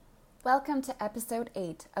Welcome to episode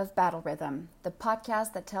 8 of Battle Rhythm, the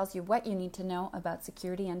podcast that tells you what you need to know about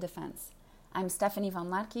security and defense. I'm Stephanie Von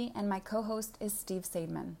Latke, and my co-host is Steve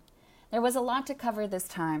Seidman. There was a lot to cover this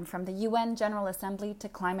time, from the UN General Assembly to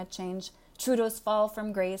climate change, Trudeau's fall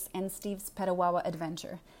from grace, and Steve's Petawawa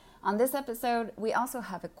adventure. On this episode, we also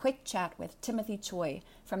have a quick chat with Timothy Choi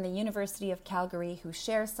from the University of Calgary, who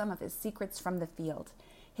shares some of his secrets from the field.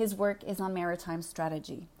 His work is on maritime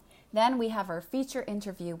strategy. Then we have our feature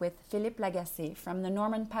interview with Philippe Lagacé from the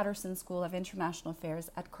Norman Paterson School of International Affairs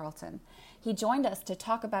at Carleton. He joined us to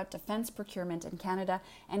talk about defense procurement in Canada,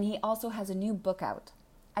 and he also has a new book out.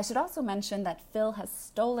 I should also mention that Phil has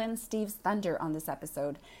stolen Steve's thunder on this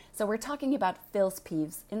episode, so we're talking about Phil's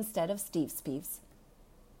peeves instead of Steve's peeves.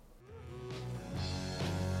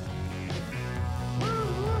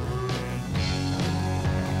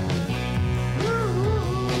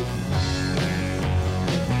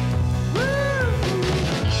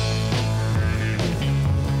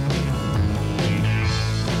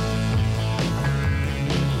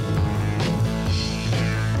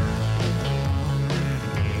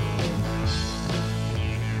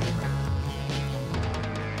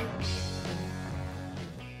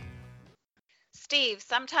 Steve,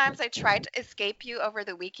 sometimes I tried to escape you over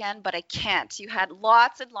the weekend, but I can't. You had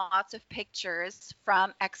lots and lots of pictures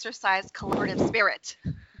from Exercise Collaborative Spirit.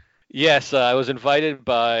 Yes, I was invited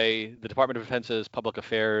by the Department of Defense's Public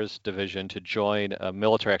Affairs Division to join a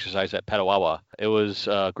military exercise at Petawawa. It was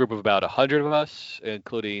a group of about 100 of us,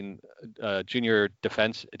 including junior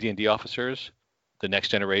defense D&D officers, the next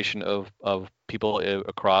generation of people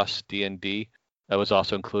across D&D. That was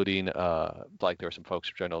also including, there were some folks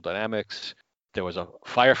from General Dynamics. There was a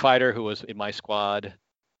firefighter who was in my squad.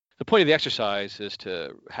 The point of the exercise is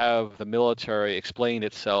to have the military explain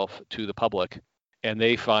itself to the public, and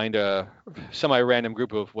they find a semi-random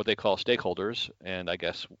group of what they call stakeholders, and I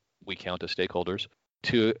guess we count as stakeholders,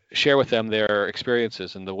 to share with them their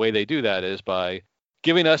experiences. And the way they do that is by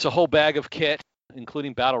giving us a whole bag of kit,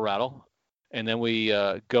 including battle rattle, and then we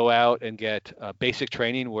go out and get basic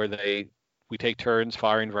training where we take turns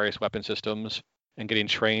firing various weapon systems and getting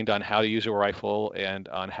trained on how to use a rifle and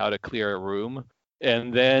on how to clear a room.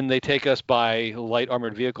 And then they take us by light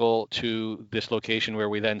armored vehicle to this location where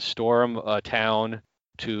we then storm a town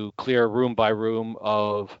to clear room by room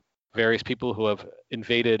of various people who have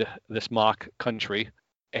invaded this mock country.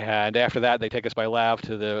 And after that, they take us by lav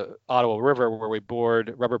to the Ottawa River, where we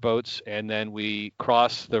board rubber boats, and then we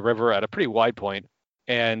cross the river at a pretty wide point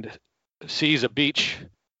and seize a beach,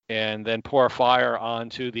 and then pour a fire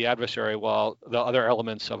onto the adversary while the other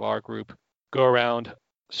elements of our group go around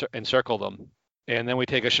and circle them. And then we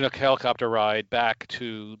take a Chinook helicopter ride back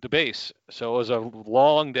to the base. So it was a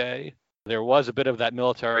long day. There was a bit of that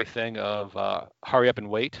military thing of hurry up and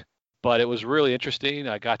wait, but it was really interesting.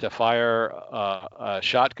 I got to fire a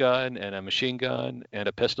shotgun and a machine gun and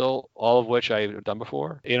a pistol, all of which I had done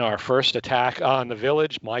before. In our first attack on the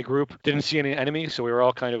village, my group didn't see any enemies, so we were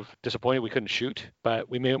all kind of disappointed we couldn't shoot. But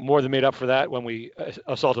we more than made up for that when we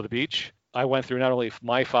assaulted the beach. I went through not only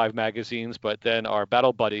my 5 magazines, but then our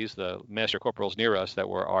battle buddies, the master corporals near us that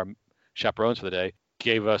were our chaperones for the day,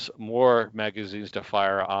 gave us more magazines to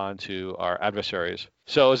fire onto our adversaries.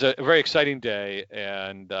 So it was a very exciting day,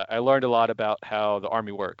 and I learned a lot about how the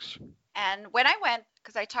Army works. And when I went,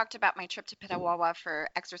 because I talked about my trip to Petawawa for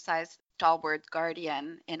Exercise Stalwart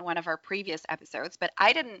Guardian in one of our previous episodes, but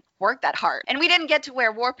I didn't work that hard, and we didn't get to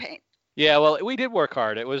wear war paint. Yeah, well, we did work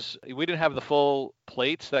hard. We didn't have the full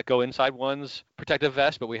plates that go inside one's protective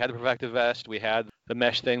vest, but we had the protective vest. We had the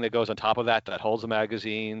mesh thing that goes on top of that holds the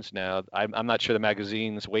magazines. Now, I'm not sure the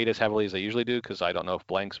magazines weigh as heavily as they usually do, because I don't know if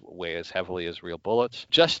blanks weigh as heavily as real bullets.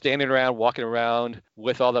 Just standing around, walking around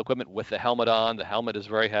with all the equipment, with the helmet on. The helmet is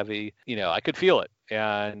very heavy. I could feel it.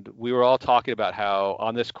 And we were all talking about how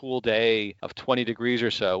on this cool day of 20 degrees or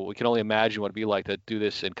so, we can only imagine what it'd be like to do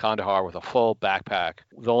this in Kandahar with a full backpack.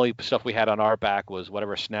 The only stuff we had on our back was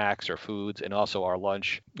whatever snacks or foods, and also our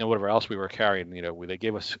lunch and whatever else we were carrying. They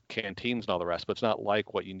gave us canteens and all the rest, but it's not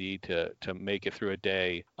like what you need to make it through a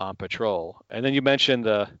day on patrol. And then you mentioned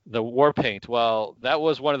the war paint. Well, that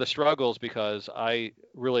was one of the struggles, because I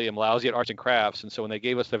really am lousy at arts and crafts. And so when they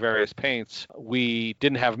gave us the various paints, we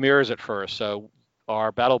didn't have mirrors at first. So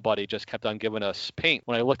our battle buddy just kept on giving us paint.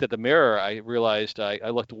 When I looked at the mirror, I realized I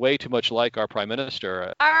looked way too much like our prime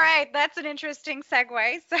minister. All right, that's an interesting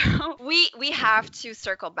segue. So we have to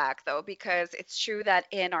circle back, though, because it's true that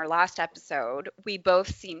in our last episode, we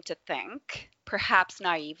both seem to think perhaps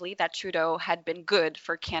naively, that Trudeau had been good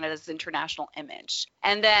for Canada's international image.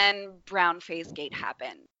 And then Brownface Gate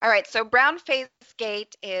happened. All right, so Brownface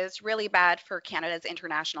Gate is really bad for Canada's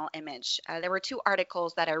international image. There were two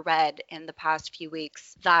articles that I read in the past few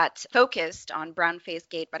weeks that focused on Brownface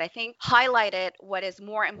Gate, but I think highlighted what is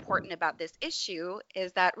more important about this issue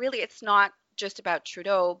is that really it's not just about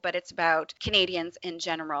Trudeau, but it's about Canadians in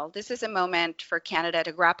general. This is a moment for Canada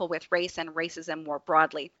to grapple with race and racism more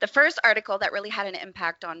broadly. The first article that really had an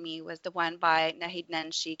impact on me was the one by Naheed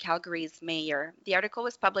Nenshi, Calgary's mayor. The article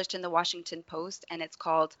was published in the Washington Post, and it's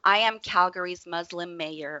called, "I Am Calgary's Muslim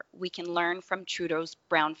Mayor. We Can Learn from Trudeau's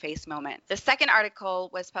Brownface Moment." The second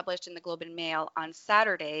article was published in the Globe and Mail on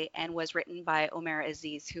Saturday and was written by Omer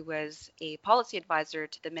Aziz, who was a policy advisor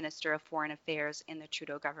to the Minister of Foreign Affairs in the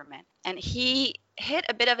Trudeau government. And he hit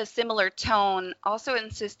a bit of a similar tone, also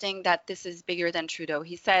insisting that this is bigger than Trudeau.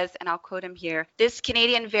 He says, and I'll quote him here, "This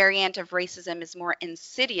Canadian variant of racism is more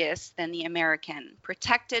insidious than the American.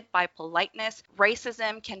 Protected by politeness,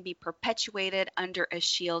 racism can be perpetuated under a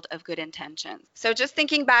shield of good intentions." So just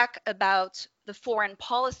thinking back about the foreign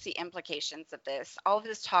policy implications of this, all of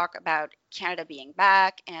this talk about Canada being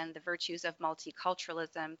back and the virtues of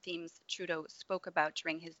multiculturalism, themes Trudeau spoke about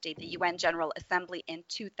during his day at the UN General Assembly in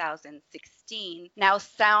 2016, now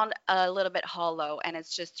sound a little bit hollow, and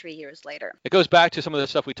it's just 3 years later. It goes back to some of the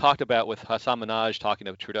stuff we talked about with Hassan Minhaj talking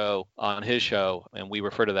to Trudeau on his show, and we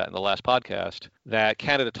refer to that in the last podcast, that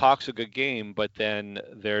Canada talks a good game, but then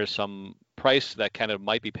there's some price that Canada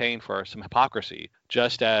might be paying for some hypocrisy,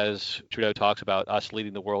 just as Trudeau talks about us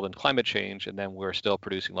leading the world in climate change, and then we're still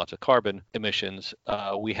producing lots of carbon emissions.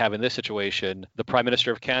 We have in this situation the Prime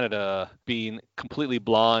Minister of Canada being completely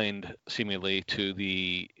blind, seemingly, to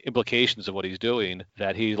the implications of what he's doing,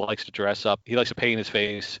 that he likes to dress up, he likes to paint his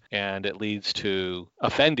face, and it leads to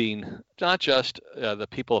offending not just the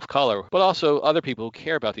people of color, but also other people who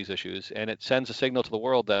care about these issues. And it sends a signal to the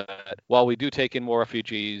world that while we do take in more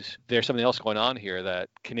refugees, there's something else going on here, that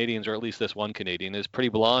Canadians, or at least this one Canadian, is pretty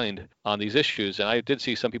blind on these issues. And I did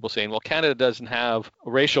see some people saying, well, Canada doesn't have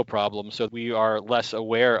racial problems, so we are less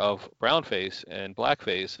aware of brownface and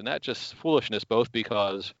blackface. And that's just foolishness, both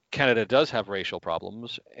because Canada does have racial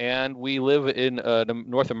problems, and we live in a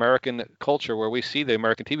North American culture where we see the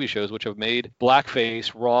American TV shows which have made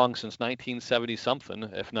blackface wrong since 1970-something,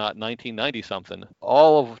 if not 1990-something.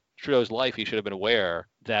 All of Trudeau's life, he should have been aware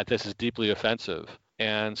that this is deeply offensive.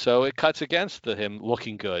 And so it cuts against him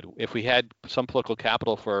looking good. If we had some political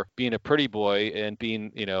capital for being a pretty boy and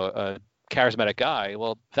being, a charismatic guy,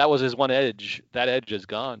 well, that was his one edge. That edge is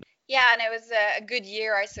gone. Yeah, and it was a good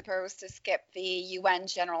year, I suppose, to skip the UN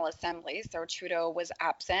General Assembly. So Trudeau was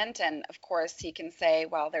absent, and of course he can say,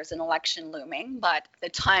 well, there's an election looming, but the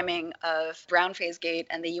timing of Brownface Gate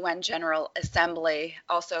and the UN General Assembly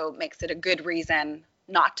also makes it a good reason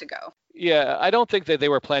not to go. Yeah, I don't think that they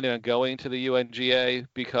were planning on going to the UNGA,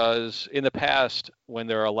 because in the past, when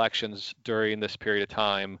there are elections during this period of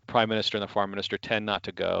time, Prime Minister and the Foreign Minister tend not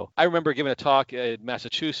to go. I remember giving a talk in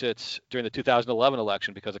Massachusetts during the 2011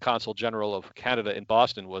 election because the Consul General of Canada in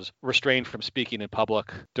Boston was restrained from speaking in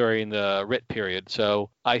public during the writ period. So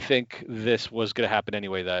I think this was going to happen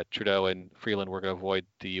anyway, that Trudeau and Freeland were going to avoid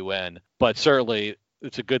the UN. But certainly,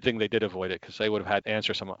 it's a good thing they did avoid it, because they would have had to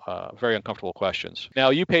answer some very uncomfortable questions. Now,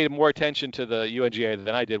 you paid more attention to the UNGA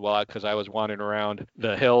than I did, because I was wandering around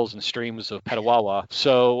the hills and streams of Petawawa.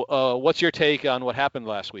 So what's your take on what happened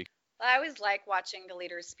last week? I always like watching the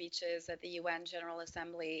leaders' speeches at the UN General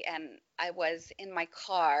Assembly, and I was in my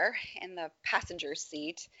car in the passenger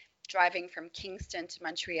seat driving from Kingston to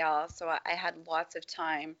Montreal, so I had lots of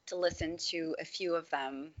time to listen to a few of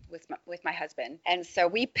them with my husband. And so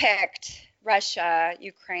we picked Russia,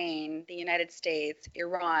 Ukraine, the United States,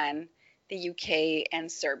 Iran, the UK, and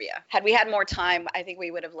Serbia. Had we had more time, I think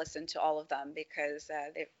we would have listened to all of them, because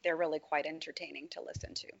they're really quite entertaining to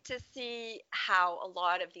listen to see how a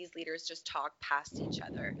lot of these leaders just talk past each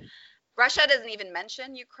other. Russia doesn't even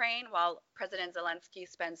mention Ukraine, while President Zelensky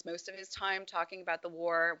spends most of his time talking about the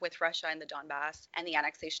war with Russia in the Donbass and the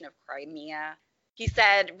annexation of Crimea. He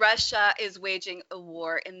said Russia is waging a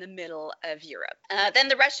war in the middle of Europe. Then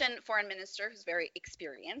the Russian foreign minister, who's very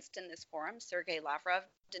experienced in this forum, Sergei Lavrov,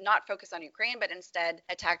 did not focus on Ukraine, but instead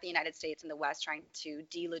attacked the United States and the West, trying to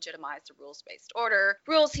delegitimize the rules-based order.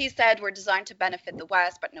 Rules, he said, were designed to benefit the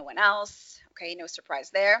West, but no one else. Okay, no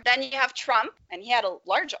surprise there. Then you have Trump, and he had a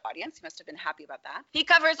large audience. He must have been happy about that. He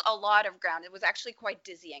covers a lot of ground. It was actually quite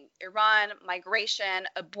dizzying. Iran, migration,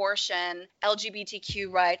 abortion,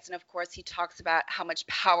 LGBTQ rights, and of course, he talks about how much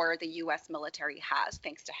power the US military has,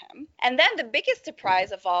 thanks to him. And then the biggest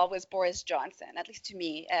surprise of all was Boris Johnson, at least to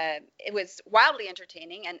me. It was wildly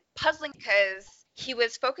entertaining and puzzling because he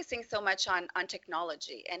was focusing so much on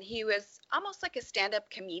technology, and he was almost like a stand-up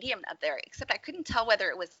comedian up there, except I couldn't tell whether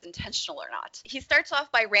it was intentional or not. He starts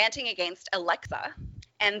off by ranting against Alexa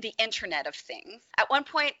and the Internet of Things. At one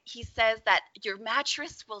point, he says that your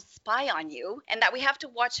mattress will spy on you and that we have to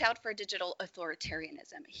watch out for digital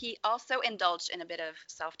authoritarianism. He also indulged in a bit of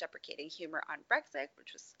self-deprecating humor on Brexit,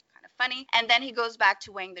 which was kind of funny. And then he goes back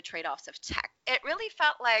to weighing the trade-offs of tech. It really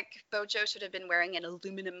felt like Bojo should have been wearing an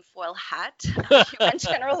aluminum foil hat at the UN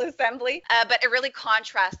General Assembly, but it really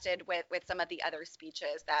contrasted with some of the other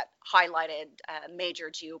speeches that highlighted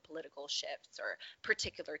major geopolitical shifts or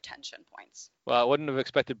particular tension points. Well, I wouldn't have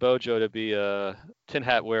expected Bojo to be a tin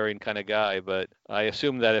hat wearing kind of guy, but I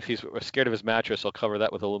assume that if he's scared of his mattress, he'll cover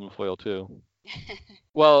that with aluminum foil too.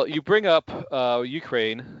 Well, you bring up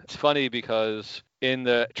Ukraine. It's funny because in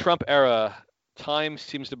the Trump era, time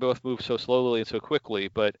seems to both move so slowly and so quickly,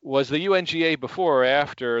 but was the UNGA before or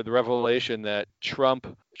after the revelation that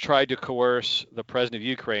Trump tried to coerce the president of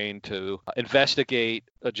Ukraine to investigate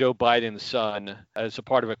Joe Biden's son as a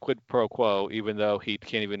part of a quid pro quo, even though he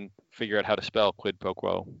can't even figure out how to spell quid pro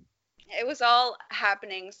quo? It was all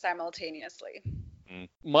happening simultaneously.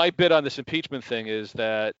 My bit on this impeachment thing is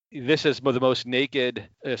that this is the most naked,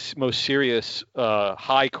 most serious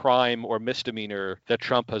high crime or misdemeanor that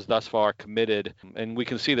Trump has thus far committed. And we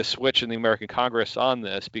can see the switch in the American Congress on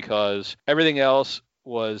this because everything else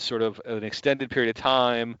was sort of an extended period of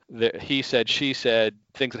time. He said, she said,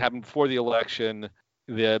 things that happened before the election.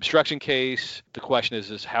 The obstruction case, the question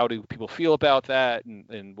is how do people feel about that?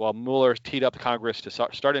 And while Mueller teed up Congress to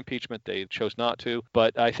start impeachment, they chose not to.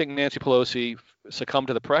 But I think Nancy Pelosi succumbed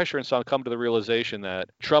to the pressure and succumbed to the realization that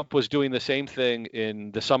Trump was doing the same thing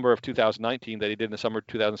in the summer of 2019 that he did in the summer of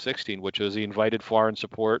 2016, which was he invited foreign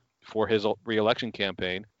support for his re-election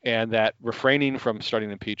campaign, and that refraining from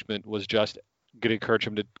starting impeachment was just going to encourage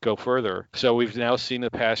him to go further. So we've now seen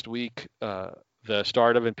the past week the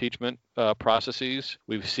start of impeachment processes.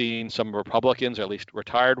 We've seen some Republicans, or at least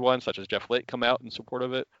retired ones, such as Jeff Flake, come out in support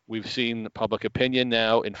of it. We've seen public opinion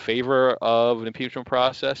now in favor of an impeachment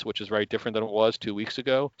process, which is very different than it was 2 weeks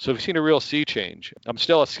ago. So we've seen a real sea change. I'm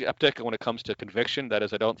still a skeptic when it comes to conviction. That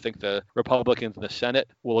is, I don't think the Republicans in the Senate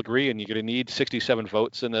will agree, and you're going to need 67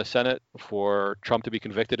 votes in the Senate for Trump to be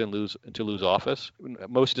convicted and lose office.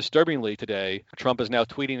 Most disturbingly today, Trump is now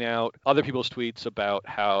tweeting out other people's tweets about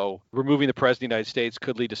how removing the president of the United States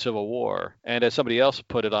could lead to civil war. And as somebody else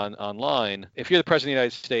put it online, if you're the president of the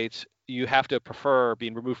United States, you have to prefer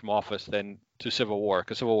being removed from office than to civil war,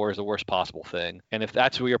 because civil war is the worst possible thing. And if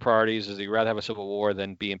that's what your priorities is, that you'd rather have a civil war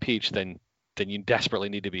than be impeached, then you desperately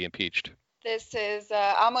need to be impeached. This is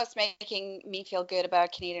almost making me feel good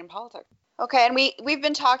about Canadian politics. Okay, and we've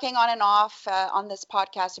been talking on and off on this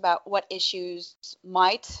podcast about what issues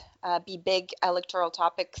might be big electoral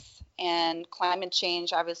topics, and climate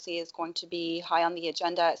change obviously is going to be high on the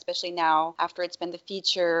agenda, especially now after it's been the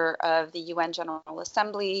feature of the UN General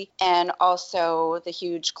Assembly, and also the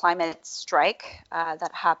huge climate strike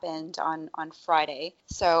that happened on Friday.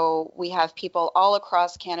 So we have people all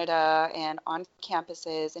across Canada and on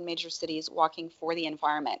campuses in major cities walking for the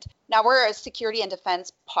environment. Now, we're a security and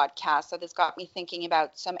defense podcast, so this got me thinking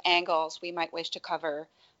about some angles we might wish to cover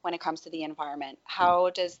when it comes to the environment. How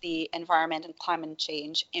does the environment and climate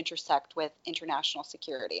change intersect with international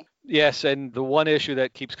security? Yes, and the one issue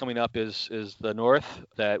that keeps coming up is the North,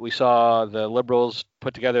 that we saw the Liberals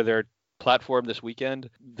put together their platform this weekend.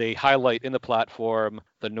 They highlight in the platform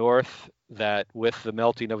the North, that with the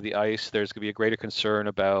melting of the ice, there's going to be a greater concern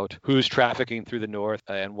about who's trafficking through the North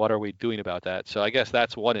and what are we doing about that. So I guess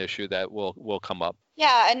that's one issue that will come up.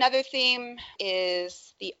 Yeah, another theme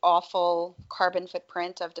is the awful carbon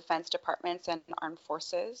footprint of defense departments and armed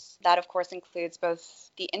forces. That, of course, includes both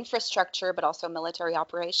the infrastructure but also military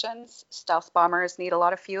operations. Stealth bombers need a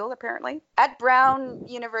lot of fuel, apparently. At Brown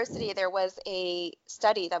University, there was a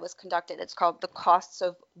study that was conducted. It's called the Costs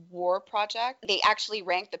of War Project. They actually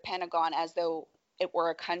ranked the Pentagon as though it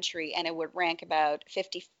were a country, and it would rank about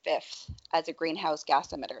 55th as a greenhouse gas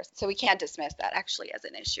emitter. So we can't dismiss that actually as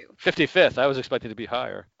an issue. 55th, I was expecting to be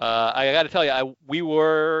higher. I got to tell you, we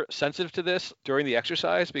were sensitive to this during the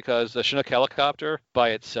exercise because the Chinook helicopter by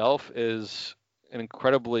itself is an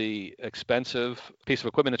incredibly expensive piece of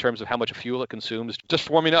equipment in terms of how much fuel it consumes just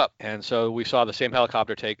warming up. And so we saw the same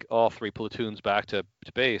helicopter take all 3 platoons back to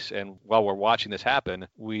base. And while we're watching this happen,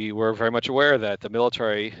 we were very much aware that the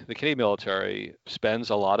Canadian military spends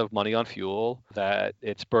a lot of money on fuel, that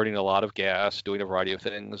it's burning a lot of gas, doing a variety of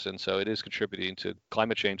things. And so it is contributing to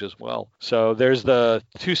climate change as well. So there's the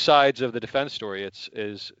two sides of the defense story.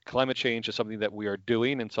 Is climate change is something that we are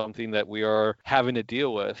doing and something that we are having to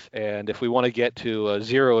deal with. And if we want to get to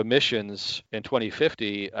zero emissions in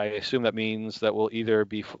 2050, I assume that means that we'll either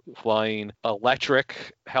be flying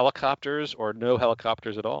electric helicopters or no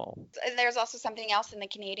helicopters at all. There's also something else in the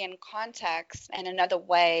Canadian context and another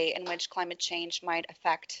way in which climate change might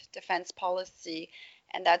affect defense policy.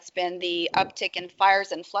 And that's been the uptick in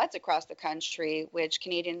fires and floods across the country, which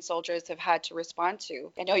Canadian soldiers have had to respond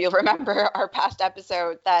to. I know you'll remember our past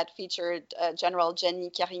episode that featured General Jenny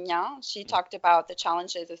Carignan. She talked about the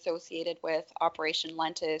challenges associated with Operation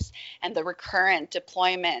Lentis and the recurrent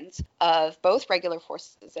deployment of both regular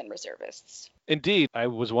forces and reservists. Indeed. I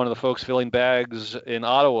was one of the folks filling bags in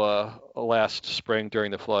Ottawa last spring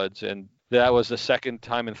during the floods, and that was the second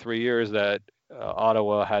time in 3 years that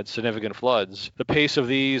Ottawa had significant floods. The pace of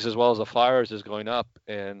these, as well as the fires, is going up,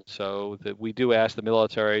 and so we do ask the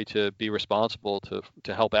military to be responsible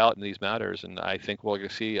to help out in these matters. And I think we're going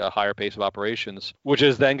to see a higher pace of operations, which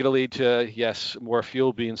is then going to lead to, yes, more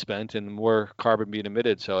fuel being spent and more carbon being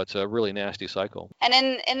emitted. So it's a really nasty cycle. And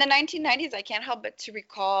in the 1990s, I can't help but to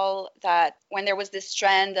recall that when there was this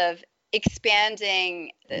trend of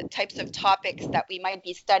expanding the types of topics that we might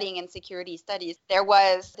be studying in security studies, there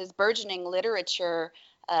was this burgeoning literature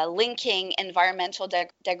linking environmental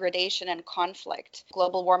degradation and conflict.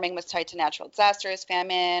 Global warming was tied to natural disasters,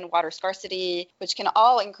 famine, water scarcity, which can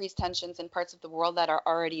all increase tensions in parts of the world that are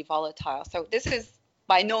already volatile. So this is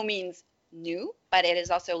by no means new, but it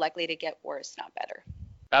is also likely to get worse, not better.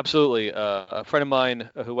 Absolutely. A friend of mine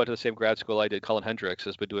who went to the same grad school I did, Colin Hendricks,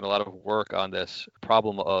 has been doing a lot of work on this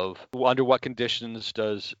problem of under what conditions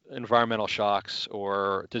does environmental shocks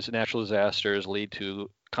or does natural disasters lead to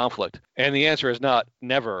conflict? And the answer is not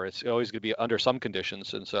never. It's always going to be under some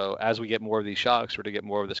conditions. And so as we get more of these shocks, we're going to get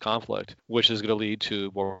more of this conflict, which is going to lead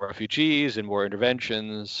to more refugees and more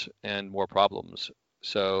interventions and more problems.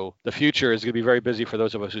 So the future is going to be very busy for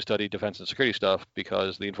those of us who study defense and security stuff,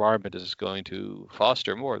 because the environment is going to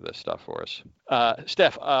foster more of this stuff for us.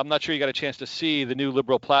 Steph, I'm not sure you got a chance to see the new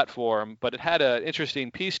Liberal platform, but it had an interesting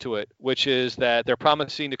piece to it, which is that they're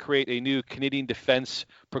promising to create a new Canadian Defense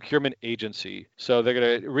Procurement Agency. So they're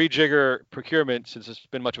going to rejigger procurement since it's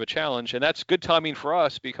been much of a challenge. And that's good timing for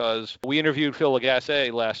us because we interviewed Phil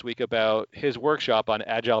Lagasse last week about his workshop on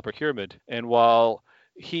agile procurement. And while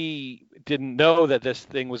he didn't know that this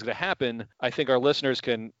thing was going to happen, I think our listeners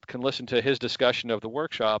can listen to his discussion of the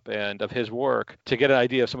workshop and of his work to get an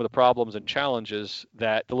idea of some of the problems and challenges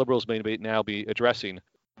that the Liberals may now be addressing.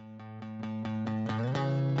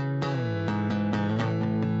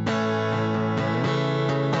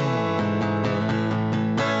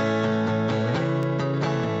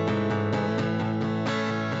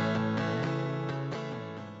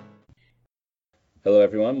 Hello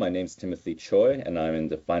everyone, my name is Timothy Choi and I'm in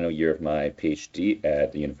the final year of my PhD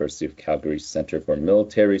at the University of Calgary Center for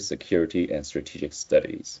Military, Security and Strategic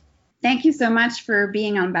Studies. Thank you so much for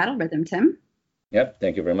being on Battle Rhythm, Tim. Yep,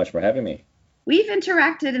 thank you very much for having me. We've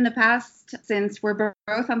interacted in the past since we're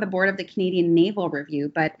both on the board of the Canadian Naval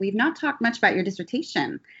Review, but we've not talked much about your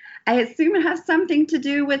dissertation. I assume it has something to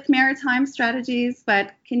do with maritime strategies,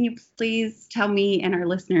 but can you please tell me and our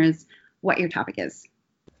listeners what your topic is?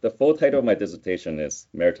 The full title of my dissertation is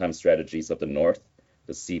Maritime Strategies of the North,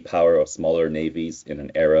 the Sea Power of Smaller Navies in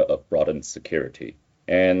an Era of Broadened Security.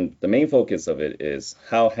 And the main focus of it is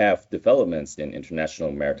how have developments in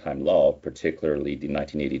international maritime law, particularly the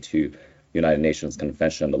 1982 United Nations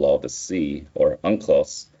Convention on the Law of the Sea, or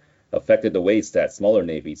UNCLOS, affected the ways that smaller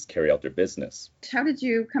navies carry out their business. How did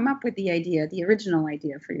you come up with the original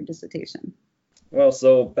idea for your dissertation? Well,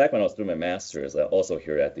 so back when I was doing my master's, also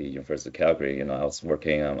here at the University of Calgary, I was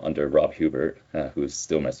working under Rob Hubert, who's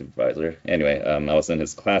still my supervisor. Anyway, I was in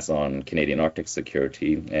his class on Canadian Arctic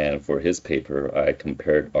security, and for his paper, I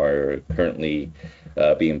compared our currently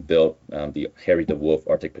being built the Harry the Wolf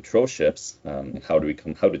Arctic patrol ships. How do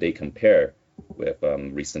they compare with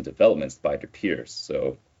recent developments by their peers?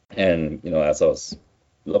 So, and as I was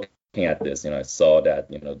looking at this, I saw that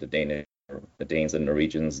the Danes and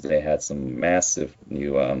Norwegians, they had some massive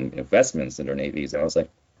new investments in their navies. And I was like,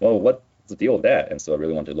 well, what's the deal with that? And so I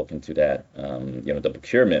really wanted to look into that, the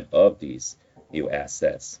procurement of these new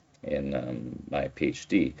assets in my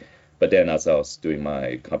PhD. But then as I was doing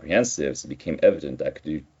my comprehensives, it became evident that I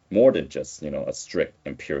could more than just, a strict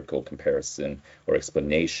empirical comparison or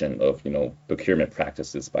explanation of, procurement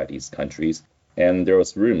practices by these countries. And there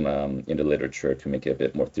was room in the literature to make it a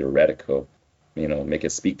bit more theoretical, make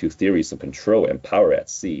it speak to theories of control and power at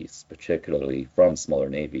sea, particularly from smaller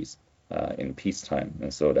navies in peacetime.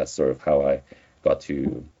 And so that's sort of how I got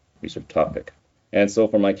to research the topic. And so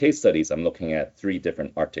for my case studies, I'm looking at 3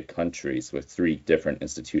 different Arctic countries with 3 different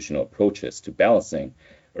institutional approaches to balancing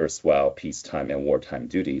erstwhile peacetime and wartime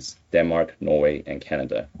duties: Denmark, Norway, and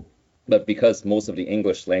Canada. But because most of the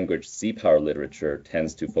English language sea power literature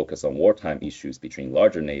tends to focus on wartime issues between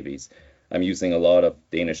larger navies, I'm using a lot of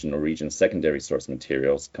Danish and Norwegian secondary source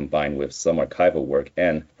materials combined with some archival work,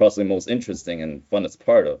 and probably most interesting and funnest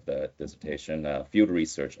part of the dissertation, field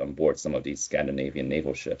research on board some of these Scandinavian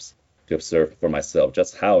naval ships, to observe for myself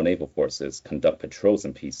just how naval forces conduct patrols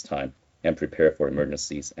in peacetime and prepare for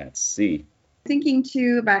emergencies at sea. Thinking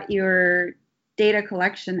too about your data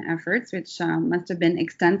collection efforts, which must have been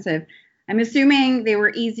extensive, I'm assuming they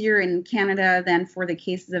were easier in Canada than for the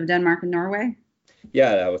cases of Denmark and Norway?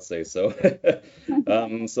 Yeah, I would say so.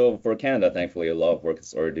 So for Canada, thankfully, a lot of work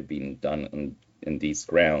has already been done in these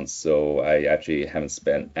grounds. So I actually haven't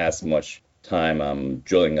spent as much time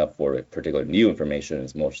drilling up for particular new information.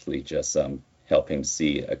 It's mostly just helping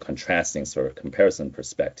see a contrasting sort of comparison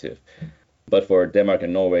perspective. But for Denmark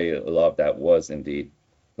and Norway, a lot of that was indeed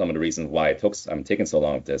some of the reasons why I'm taking so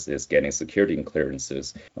long with this is getting security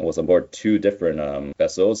clearances. I was on board 2 different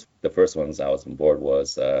vessels. The first ones I was on board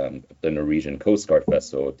was the Norwegian Coast Guard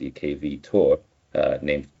vessel, the KV Thor,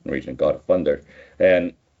 named Norwegian God of Thunder.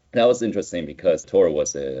 And that was interesting because Thor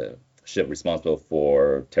was a ship responsible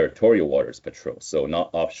for territorial waters patrol, so not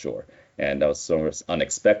offshore. And that was sort of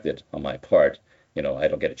unexpected on my part. I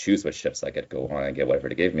don't get to choose which ships I get to go on. I get whatever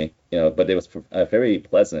they give me. But it was a very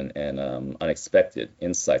pleasant and unexpected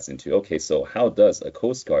insights into, okay, so how does a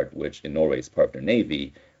Coast Guard, which in Norway is part of their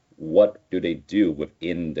navy, what do they do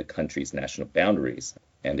within the country's national boundaries?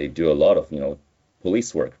 And they do a lot of,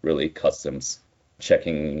 police work, really, customs,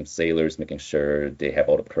 checking sailors, making sure they have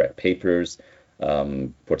all the correct papers,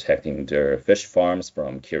 protecting their fish farms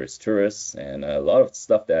from curious tourists, and a lot of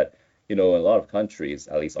stuff that, in a lot of countries,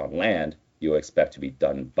 at least on land, you expect to be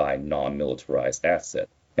done by non-militarized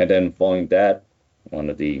assets. And then following that, one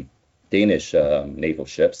of the Danish naval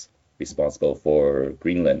ships responsible for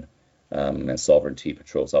Greenland and sovereignty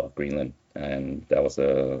patrols off of Greenland. And that was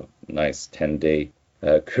a nice 10-day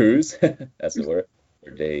cruise, as it were,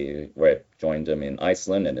 where I joined them in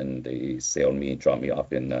Iceland, and then they dropped me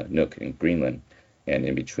off in Nuuk in Greenland. And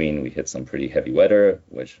in between, we hit some pretty heavy weather,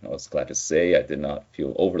 which I was glad to say I did not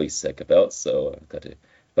feel overly sick about. So I got to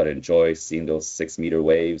enjoy seeing those 6-meter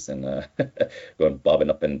waves and going bobbing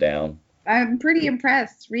up and down. I'm pretty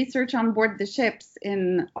impressed. Research on board the ships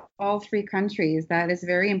in all 3 countries. That is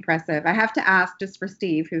very impressive. I have to ask, just for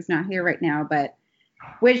Steve, who's not here right now, but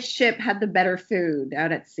which ship had the better food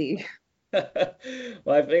out at sea? Well,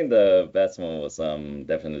 I think the best one was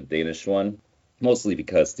definitely the Danish one, mostly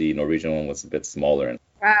because the Norwegian one was a bit smaller.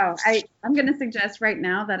 Wow. I'm going to suggest right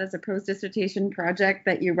now that as a post-dissertation project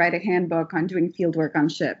that you write a handbook on doing field work on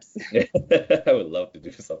ships. I would love to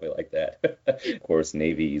do something like that. Of course,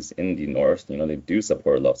 navies in the north, they do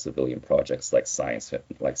support a lot of civilian projects like science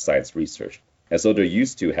research. And so they're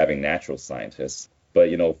used to having natural scientists. But,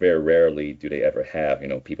 very rarely do they ever have,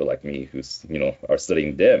 people like me who's, are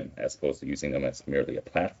studying them as opposed to using them as merely a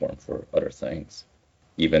platform for other things.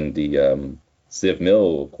 Even the Civ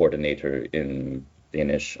Mil coordinator in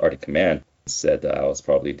Danish Arctic Command said that I was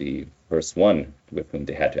probably the first one with whom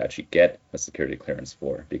they had to actually get a security clearance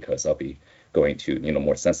for, because I'll be going to,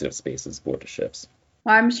 more sensitive spaces aboard the ships.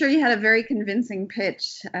 Well, I'm sure you had a very convincing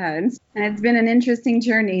pitch, and it's been an interesting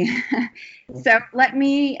journey. So let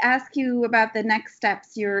me ask you about the next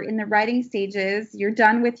steps. You're in the writing stages. You're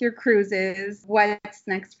done with your cruises. What's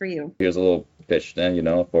next for you? Here's a little pitch then,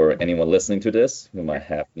 for anyone listening to this who might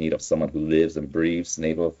have need of someone who lives and breathes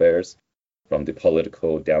naval affairs from the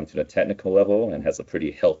political down to the technical level and has a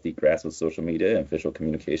pretty healthy grasp of social media and visual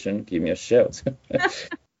communication. Give me a shout.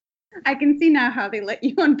 I can see now how they let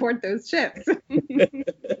you on board those ships.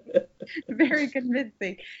 Very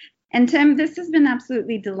convincing. And Tim, this has been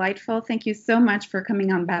absolutely delightful. Thank you so much for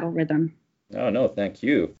coming on Battle Rhythm. Oh, no, thank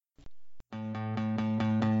you.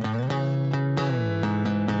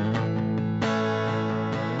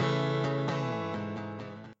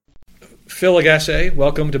 Phil Agasse,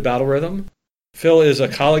 welcome to Battle Rhythm. Phil is a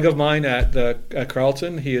colleague of mine at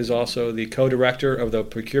Carleton. He is also the co-director of the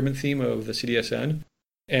procurement theme of the CDSN.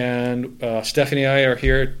 And Stephanie and I are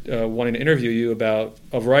here wanting to interview you about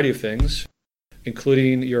a variety of things,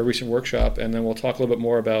 including your recent workshop, and then we'll talk a little bit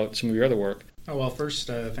more about some of your other work. Oh, well, first,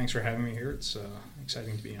 thanks for having me here. It's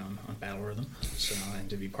exciting to be on Battle Rhythm and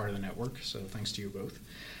to be part of the network, so thanks to you both.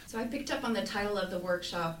 So I picked up on the title of the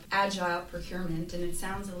workshop, Agile Procurement, and it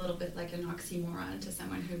sounds a little bit like an oxymoron to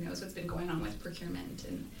someone who knows what's been going on with procurement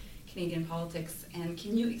in Canadian politics. And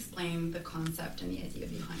can you explain the concept and the idea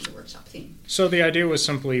behind the workshop theme? So the idea was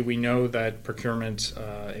simply, we know that procurement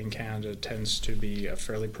in Canada tends to be a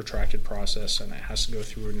fairly protracted process, and it has to go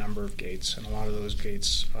through a number of gates, and a lot of those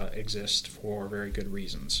gates exist for very good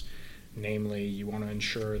reasons. Namely, you want to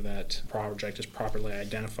ensure that project is properly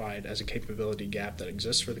identified as a capability gap that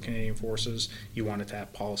exists for the Canadian Forces. You want it to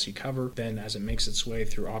have policy cover. Then, as it makes its way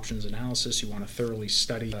through options analysis, you want to thoroughly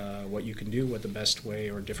study what you can do, what the best way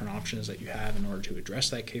or different options that you have in order to address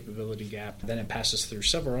that capability gap. Then it passes through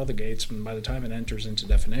several other gates, and by the time it enters into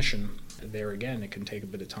definition, there again, it can take a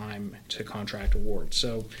bit of time to contract award.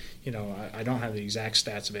 So, I don't have the exact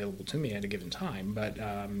stats available to me at a given time, but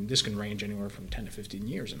this can range anywhere from 10 to 15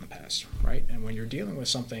 years in the past, right? And when you're dealing with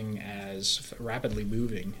something as rapidly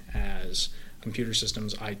moving as computer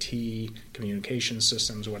systems, IT, communication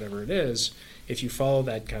systems, whatever it is, if you follow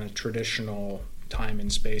that kind of traditional time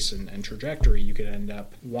and space and trajectory, you could end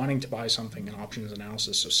up wanting to buy something in options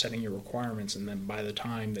analysis, so setting your requirements, and then by the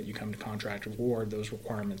time that you come to contract award, those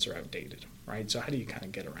requirements are outdated, right? So how do you kind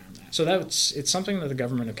of get around that? So it's something that the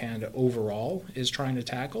Government of Canada overall is trying to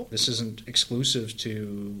tackle. This isn't exclusive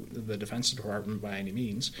to the Defense Department by any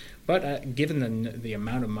means, but given the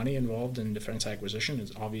amount of money involved in defense acquisition,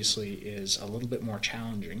 it obviously is a little bit more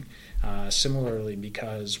challenging. Similarly,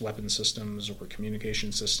 because weapon systems or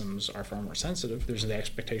communication systems are far more sensitive, there's the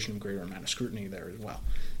expectation of greater amount of scrutiny there as well.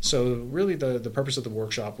 So really the purpose of the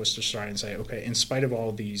workshop was to try and say, okay, in spite of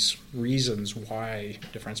all these reasons why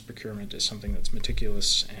defense procurement is something that's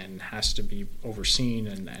meticulous and has to be overseen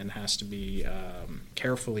and has to be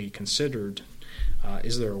carefully considered,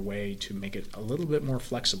 is there a way to make it a little bit more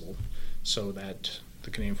flexible so that the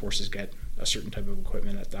Canadian Forces get a certain type of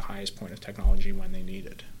equipment at the highest point of technology when they need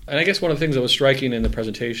it? And I guess one of the things that was striking in the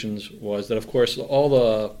presentations was that, of course, all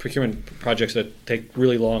the procurement projects that take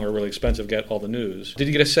really long or really expensive get all the news. Did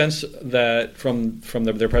you get a sense that from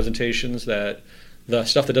their presentations that the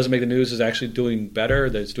stuff that doesn't make the news is actually doing better,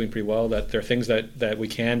 that it's doing pretty well, that there are things that we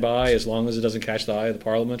can buy as long as it doesn't catch the eye of the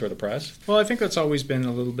Parliament or the press? Well, I think that's always been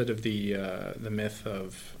a little bit of the myth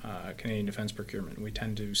of Canadian defense procurement. We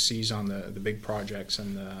tend to seize on the big projects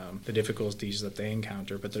and the difficulties that they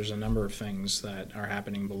encounter, but there's a number of things that are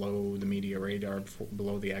happening below the media radar,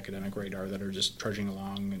 below the academic radar, that are just trudging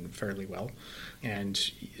along and fairly well. And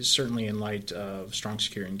certainly in light of Strong,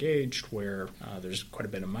 Secure, Engaged, where there's quite a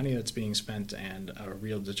bit of money that's being spent and a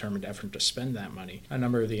real determined effort to spend that money, a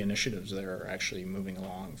number of the initiatives there are actually moving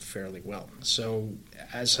along fairly well. So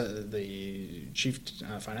as the Chief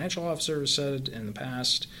Financial Officer has said in the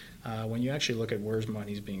past, when you actually look at where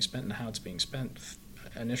money is being spent and how it's being spent,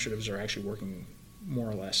 initiatives are actually working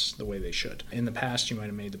more or less the way they should. In the past, you might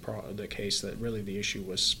have made the case that really the issue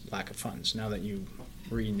was lack of funds. Now that you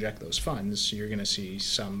re-inject those funds, you're going to see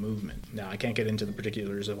some movement. Now, I can't get into the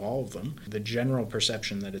particulars of all of them. The general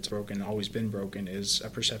perception that it's broken, always been broken, is a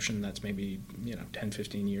perception that's maybe 10,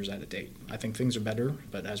 15 years out of date. I think things are better,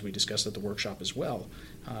 but as we discussed at the workshop as well,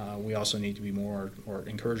 we also need to be more, or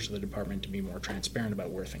encourage the department to be more transparent about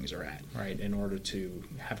where things are at, right, in order to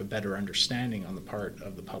have a better understanding on the part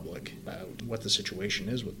of the public about what the situation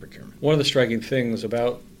is with procurement. One of the striking things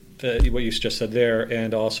about what you just said there,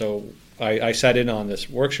 and also I sat in on this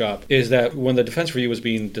workshop, is that when the defense review was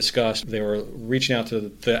being discussed, they were reaching out to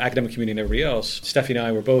the academic community and everybody else. Stephanie and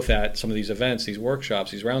I were both at some of these events, these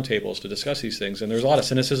workshops, these roundtables to discuss these things. And there's a lot of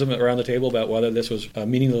cynicism around the table about whether this was a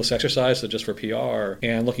meaningless exercise, so just for PR.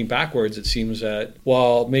 And looking backwards, it seems that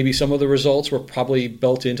while maybe some of the results were probably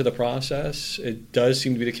built into the process, it does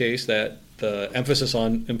seem to be the case that the emphasis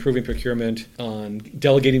on improving procurement, on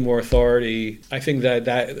delegating more authority, I think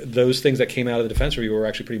that those things that came out of the defense review were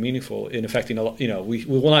actually pretty meaningful in affecting, we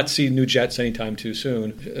will not see new jets anytime too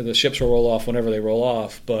soon. The ships will roll off whenever they roll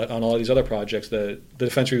off, but on all these other projects, the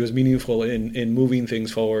defense review was meaningful in moving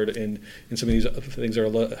things forward, and some of these things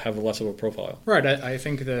have less of a profile. Right. I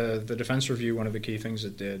think the defense review, one of the key things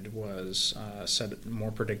it did was set a more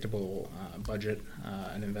predictable budget,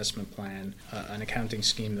 an investment plan, an accounting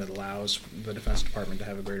scheme that allows the Defense Department to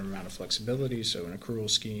have a greater amount of flexibility, so an accrual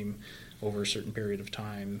scheme over a certain period of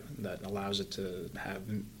time that allows it to have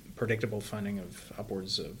predictable funding of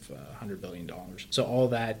upwards of $100 billion. So all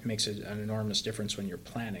that makes it an enormous difference when you're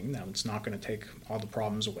planning. Now, it's not going to take all the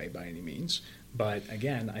problems away by any means. But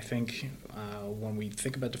again, I think when we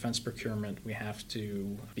think about defense procurement, we have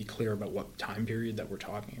to be clear about what time period that we're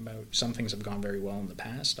talking about. Some things have gone very well in the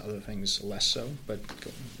past, other things less so. But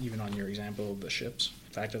even on your example of the ships,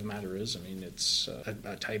 the fact of the matter is, I mean, it's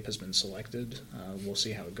a type has been selected. We'll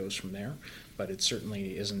see how it goes from there. But it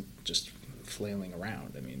certainly isn't just flailing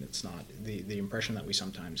around. I mean, it's not the impression that we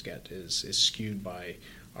sometimes get is skewed by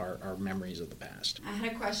our memories of the past. I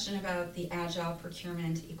had a question about the agile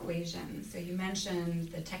procurement equation. So you mentioned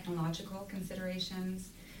the technological considerations,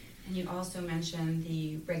 and you also mentioned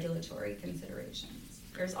the regulatory considerations.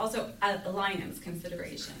 There's also alliance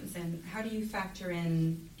considerations, and how do you factor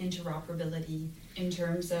in interoperability in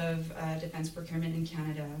terms of defense procurement in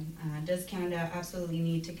Canada? Does Canada absolutely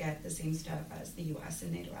need to get the same stuff as the U.S.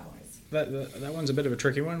 and NATO allies? That one's a bit of a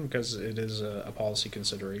tricky one because it is a policy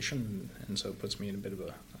consideration, and so it puts me in a bit of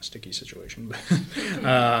a sticky situation.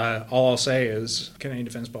 But all I'll say is Canadian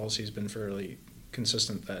defense policy has been fairly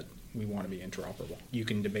consistent that we want to be interoperable. You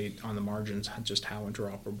can debate on the margins just how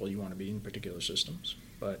interoperable you want to be in particular systems,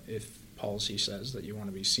 but if policy says that you want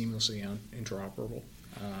to be seamlessly interoperable,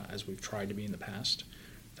 as we've tried to be in the past,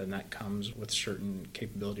 then that comes with certain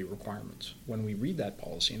capability requirements. When we read that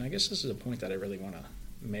policy, and I guess this is a point that I really want to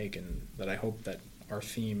make and that I hope that our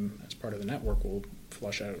theme as part of the network will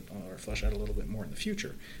flesh out a little bit more in the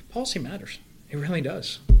future, policy matters. It really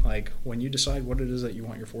does. Like, when you decide what it is that you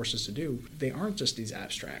want your forces to do, they aren't just these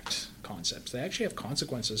abstract concepts. They actually have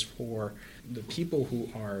consequences for the people who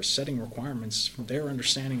are setting requirements, for their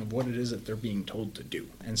understanding of what it is that they're being told to do.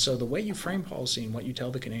 And so the way you frame policy and what you tell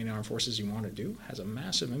the Canadian Armed Forces you want to do has a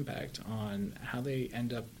massive impact on how they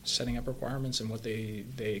end up setting up requirements and what they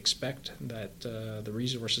expect that the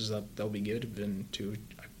resources that they'll be given to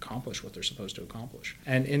accomplish what they're supposed to accomplish.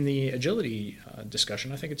 And in the agility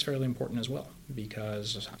discussion, I think it's fairly important as well,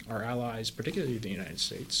 because our allies, particularly the United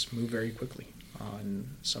States, move very quickly on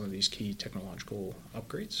some of these key technological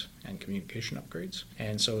upgrades and communication upgrades.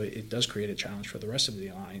 And so it does create a challenge for the rest of the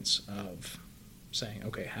alliance of saying,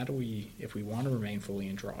 okay, how do we, if we want to remain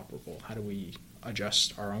fully interoperable, how do we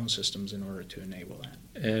adjust our own systems in order to enable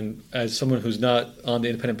that? And as someone who's not on the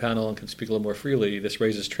independent panel and can speak a little more freely, this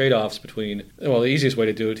raises trade-offs between, well, the easiest way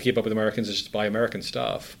to do it, to keep up with Americans, is just buy American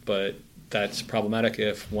stuff. But that's problematic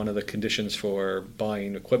if one of the conditions for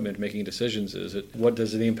buying equipment, making decisions, is what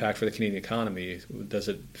does it impact for the Canadian economy? Does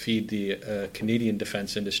it feed the Canadian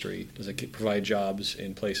defense industry? Does it provide jobs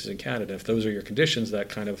in places in Canada? If those are your conditions, that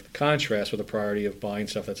kind of contrasts with the priority of buying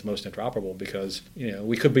stuff that's most interoperable, because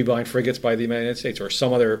we could be buying frigates by the United States or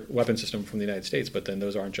some other weapon system from the United States, but then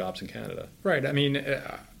those aren't jobs in Canada. Right. I mean,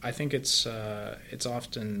 I think it's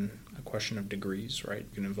often a question of degrees, right?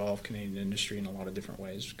 You can involve Canadian industry in a lot of different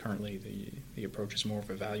ways. Currently, the approach is more of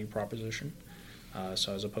a value proposition.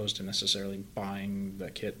 So as opposed to necessarily buying the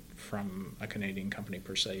kit from a Canadian company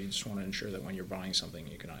per se, you just want to ensure that when you're buying something,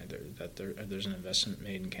 you can either that there's an investment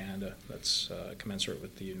made in Canada that's commensurate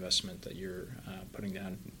with the investment that you're putting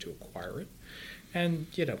down to acquire it. And,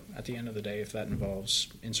 at the end of the day, if that involves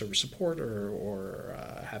in-service support or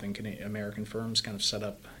having American firms kind of set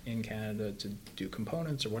up in Canada to do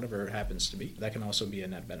components or whatever it happens to be, that can also be a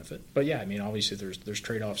net benefit. But yeah, I mean, obviously there's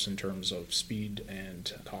trade-offs in terms of speed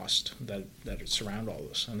and cost that surround all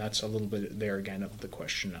this. And that's a little bit there again of the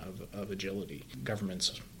question of agility.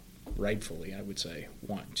 Governments, rightfully, I would say,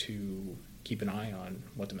 want to keep an eye on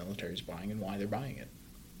what the military is buying and why they're buying it.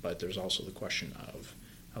 But there's also the question of,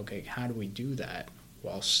 okay, how do we do that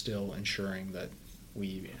while still ensuring that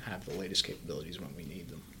we have the latest capabilities when we need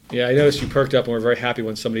them? Yeah, I noticed you perked up and were very happy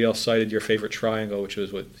when somebody else cited your favorite triangle, which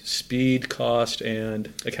was what, speed, cost,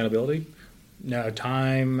 and accountability? No,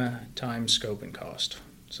 time, scope, and cost.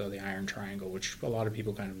 So the iron triangle, which a lot of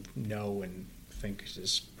people kind of know and think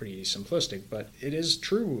is pretty simplistic, but it is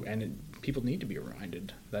true, and people need to be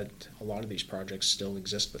reminded that a lot of these projects still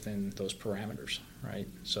exist within those parameters, right?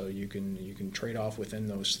 So you can trade off within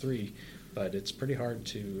those three, but it's pretty hard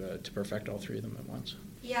to perfect all three of them at once.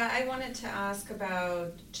 Yeah, I wanted to ask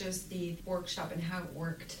about just the workshop and how it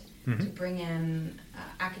worked to bring in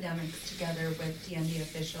academics together with DND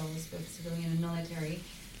officials, with civilian and military.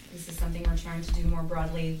 This is something we're trying to do more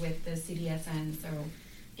broadly with the CDSN. So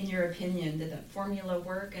in your opinion, did that formula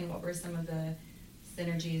work, and what were some of the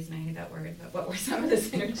synergies, and I hate that word, but what were some of the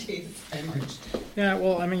synergies that emerged? Yeah,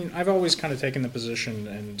 well, I mean, I've always kind of taken the position,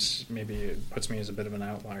 and maybe it puts me as a bit of an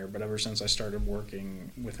outlier, but ever since I started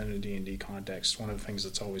working within a D&D context, one of the things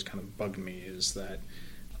that's always kind of bugged me is that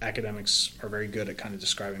academics are very good at kind of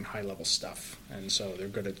describing high-level stuff, and so they're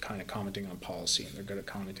good at kind of commenting on policy, and they're good at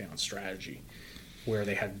commenting on strategy. Where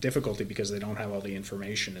they have difficulty because they don't have all the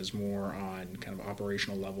information is more on kind of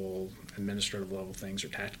operational level, administrative level things, or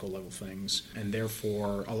tactical level things. And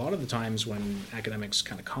therefore, a lot of the times when academics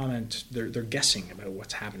kind of comment, they're guessing about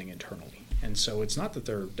what's happening internally. And so it's not that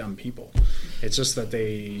they're dumb people. It's just that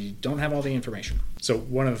they don't have all the information. So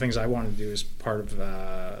one of the things I wanted to do as part of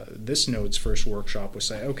this Node's first workshop was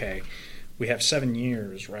say, okay, we have 7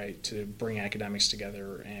 years, right, to bring academics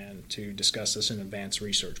together and to discuss this in advanced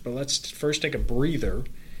research. But let's first take a breather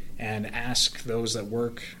and ask those that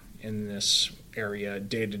work in this area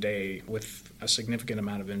day to day with a significant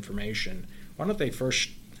amount of information, why don't they first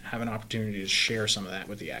have an opportunity to share some of that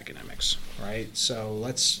with the academics, right? So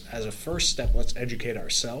let's, as a first step, let's educate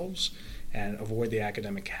ourselves and avoid the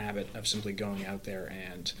academic habit of simply going out there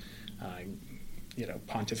and,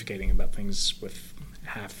 pontificating about things with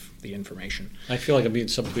half the information. I feel like I'm being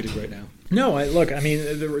subtweeted right now. No,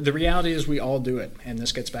 the reality is we all do it, and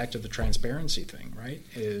this gets back to the transparency thing, right?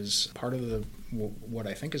 Is part of what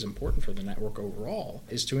I think is important for the network overall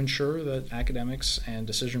is to ensure that academics and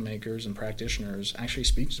decision makers and practitioners actually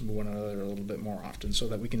speak to one another a little bit more often so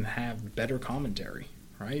that we can have better commentary,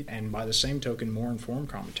 right? And by the same token, more informed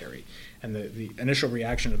commentary. And the initial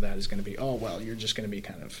reaction of that is going to be, oh, well, you're just going to be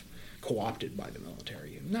kind of co-opted by the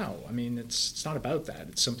military. No, I mean, it's not about that.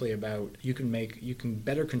 It's simply about you can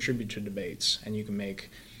better contribute to debates, and you can make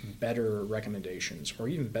better recommendations or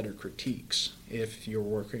even better critiques if you're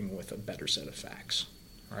working with a better set of facts,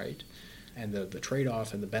 right? And the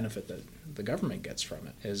trade-off and the benefit that the government gets from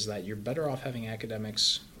it is that you're better off having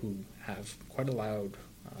academics who have quite a loud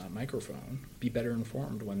microphone be better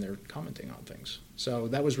informed when they're commenting on things. So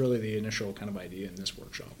that was really the initial kind of idea in this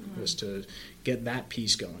workshop, was to get that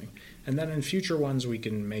piece going. And then in future ones, we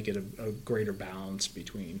can make it a greater balance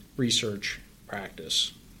between research,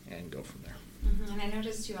 practice, and go from there. Mm-hmm. And I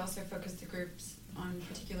noticed you also focused the groups on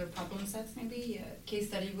particular problem sets, maybe a case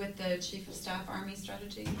study with the Chief of Staff Army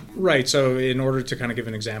strategy. Right. So in order to kind of give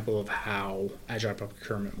an example of how agile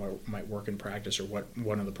procurement might work in practice, or what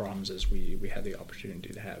one of the problems is, we had the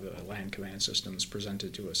opportunity to have land command systems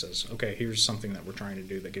presented to us as, okay, here's something that we're trying to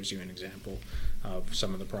do that gives you an example of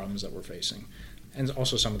some of the problems that we're facing. And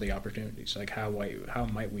also some of the opportunities, like how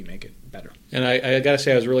might we make it better? And I got to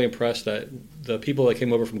say, I was really impressed that the people that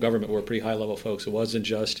came over from government were pretty high-level folks. It wasn't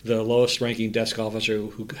just the lowest-ranking desk officer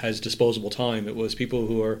who has disposable time. It was people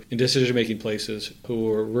who are in decision-making places who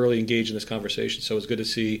were really engaged in this conversation. So it was good to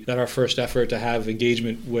see that our first effort to have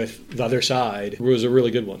engagement with the other side was a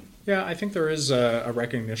really good one. Yeah, I think there is a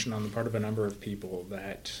recognition on the part of a number of people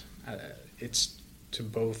that it's to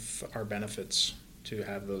both our benefits to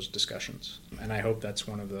have those discussions. And I hope that's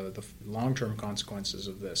one of the long-term consequences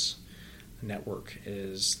of this network,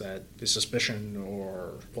 is that the suspicion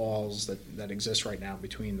or walls that exist right now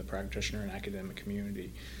between the practitioner and academic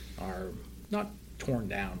community are not torn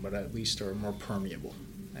down, but at least are more permeable.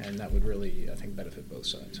 And that would really, I think, benefit both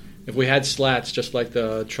sides. If we had slats just like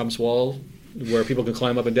the Trump's wall, where people can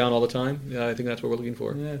climb up and down all the time, I think that's what we're looking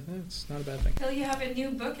for. Yeah, it's not a bad thing. Phil, you have a new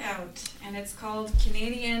book out, and it's called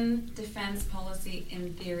Canadian Defense Policy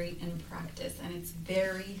in Theory and Practice, and it's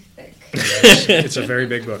very thick. It's a very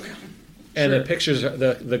big book. And the pictures,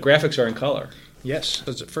 the graphics are in color. Yes.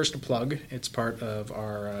 As first a plug, it's part of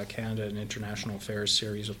our Canada and International Affairs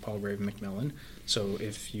series with Palgrave Macmillan. So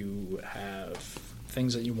if you have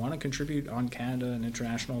things that you want to contribute on Canada and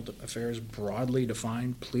international affairs broadly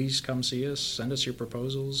defined, please come see us. Send us your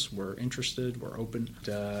proposals. We're interested. We're open.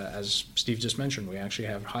 As Steve just mentioned, we actually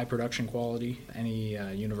have high production quality. Any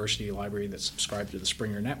university library that's subscribed to the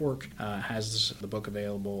Springer Network has the book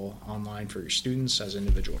available online for your students as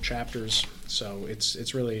individual chapters. So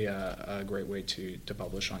it's really a great way to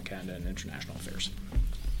publish on Canada and international affairs.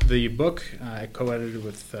 The book, co-edited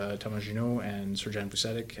with Thomas Junot and Sir-Jan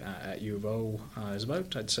Vucetich at U of O, is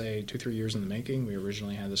about, I'd say, 2-3 years in the making. We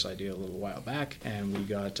originally had this idea a little while back, and we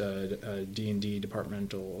got a D&D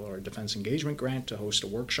departmental or defense engagement grant to host a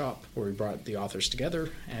workshop where we brought the authors together.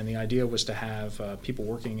 And the idea was to have people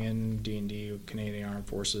working in D&D, Canadian Armed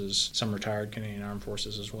Forces, some retired Canadian Armed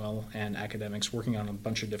Forces as well, and academics working on a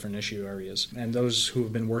bunch of different issue areas. And those who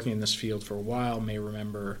have been working in this field for a while may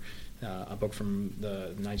remember a book from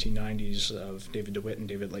the 1990s of David DeWitt and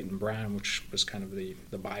David Leighton Brown, which was kind of the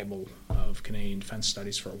Bible of Canadian defense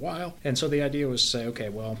studies for a while. And so the idea was to say, okay,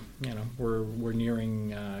 well, we're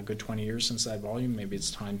nearing a good 20 years since that volume. Maybe it's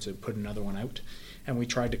time to put another one out. And we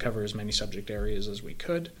tried to cover as many subject areas as we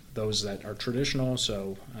could. Those that are traditional,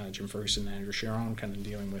 so Jim Ferguson and Andrew Chiron, kind of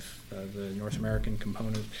dealing with the North American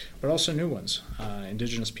component, but also new ones,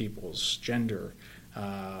 Indigenous peoples, gender,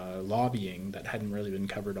 lobbying that hadn't really been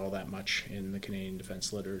covered all that much in the Canadian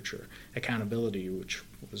defence literature. Accountability, which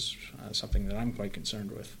was something that I'm quite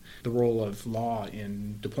concerned with. The role of law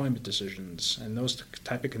in deployment decisions and those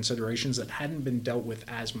type of considerations that hadn't been dealt with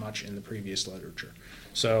as much in the previous literature.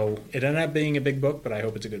 So it ended up being a big book, but I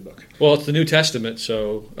hope it's a good book. Well, it's the New Testament,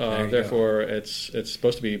 so therefore it's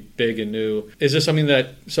supposed to be big and new. Is this something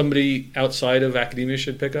that somebody outside of academia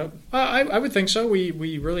should pick up? I would think so.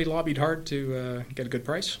 We really lobbied hard to get a good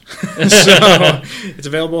price. So it's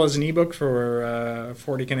available as an ebook for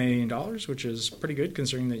 $40 Canadian, which is pretty good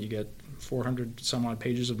considering that you get 400 some odd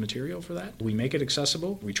pages of material for that. We make it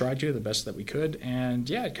accessible. We tried to the best that we could, and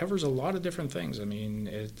yeah, it covers a lot of different things. I mean,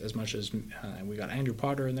 as much as we got Andrew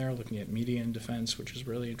Potter in there looking at media and defense, which is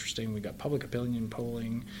really interesting. We got public opinion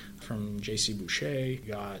polling from J.C. Boucher. We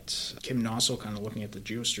got Kim Nossel kind of looking at the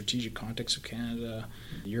geostrategic context of Canada.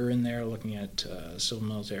 You're in there looking at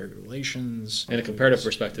civil-military relations. And a comparative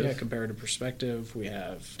perspective. Yeah, comparative perspective. We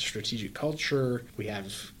have strategic culture. We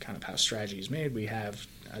have kind of how strategy is made. We have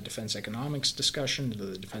a defense economics discussion,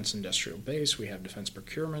 the defense industrial base. We have defense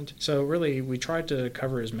procurement. So really, we tried to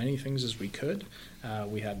cover as many things as we could.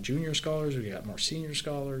 We have junior scholars. We got more senior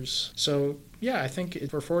scholars. So yeah, I think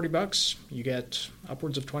for $40, you get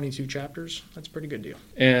upwards of 22 chapters. That's a pretty good deal.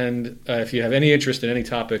 And if you have any interest in any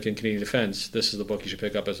topic in Canadian defense, this is the book you should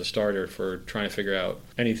pick up as a starter for trying to figure out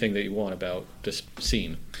anything that you want about this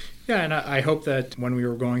scene. Yeah, and I hope that when we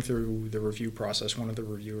were going through the review process, one of the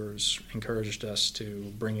reviewers encouraged us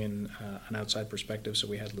to bring in an outside perspective. So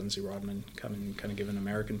we had Lindsay Rodman come and kind of give an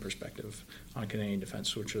American perspective on Canadian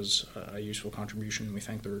defense, which was a useful contribution. We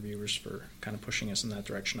thank the reviewers for kind of pushing us in that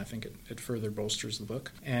direction. I think it further bolsters the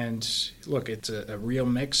book. And look, it's a real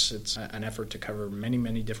mix. It's an effort to cover many,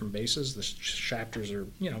 many different bases. The chapters are,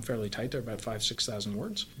 fairly tight. They're about 5,000-6,000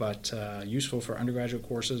 words, but useful for undergraduate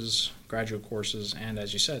courses, graduate courses, and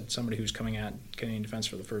as you said, somebody who's coming at Canadian defense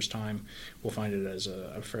for the first time will find it as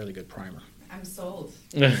a fairly good primer. I'm sold.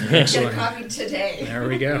 Excellent. Get a copy today. There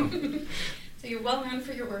we go. So you're well known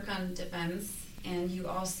for your work on defense, and you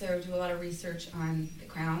also do a lot of research on the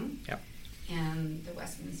Crown. Yep. And the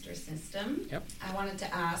Westminster system. Yep. I wanted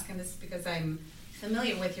to ask, and this is because I'm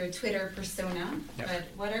familiar with your Twitter persona, yep. But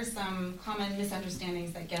what are some common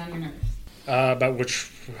misunderstandings that get on your nerves? About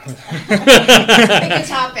which? Pick a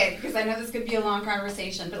topic, because I know this could be a long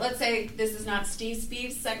conversation. But let's say this is not Steve's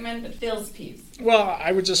peeves segment, but Phil's peeves. Well,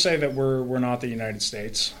 I would just say that we're not the United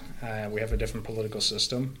States. We have a different political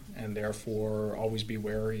system, and therefore always be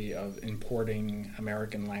wary of importing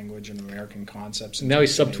American language and American concepts. Now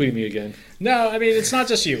he's subtweeting me again. No, I mean, it's not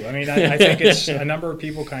just you. I mean, I think it's a number of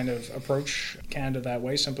people kind of approach Canada that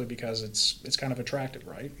way simply because it's kind of attractive,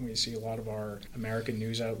 right? We see a lot of our American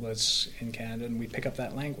news outlets in Canada, and we pick up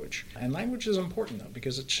that language. And language is important, though,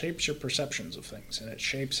 because it shapes your perceptions of things, and it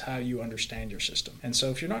shapes how you understand your system. And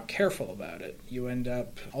so if you're not careful about it, you end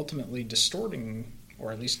up ultimately distorting,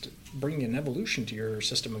 or at least bringing an evolution to your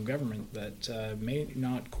system of government that may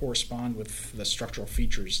not correspond with the structural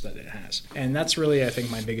features that it has. And that's really, I think,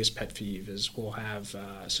 my biggest pet peeve is we'll have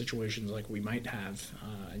situations like we might have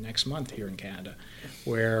next month here in Canada,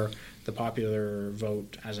 where the popular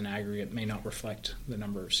vote as an aggregate may not reflect the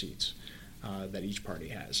number of seats that each party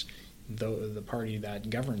has. The party that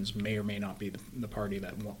governs may or may not be the party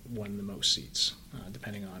that won the most seats,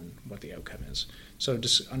 depending on what the outcome is. So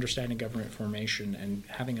just understanding government formation and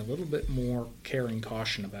having a little bit more care and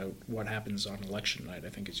caution about what happens on election night, I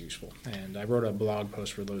think, is useful. And I wrote a blog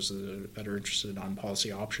post for those that are interested on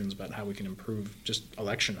policy options about how we can improve just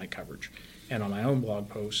election night coverage. And on my own blog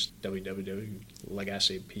post,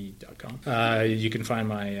 www.legasap.com, you can find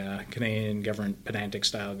my Canadian government pedantic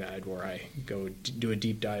style guide where I go do a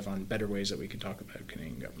deep dive on better ways that we can talk about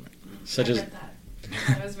Canadian government. I read that.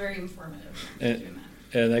 That was very informative.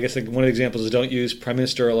 And I guess one of the examples is don't use Prime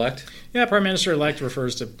Minister-elect. Yeah, Prime Minister-elect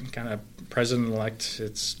refers to kind of President-elect.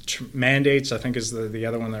 It's mandates, I think, is the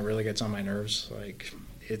other one that really gets on my nerves. Like,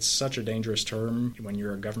 it's such a dangerous term when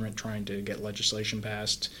you're a government trying to get legislation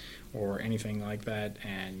passed or anything like that,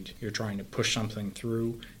 and you're trying to push something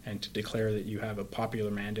through and to declare that you have a popular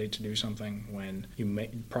mandate to do something when you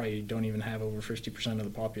probably don't even have over 50% of the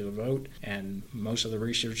popular vote, and most of the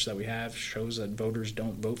research that we have shows that voters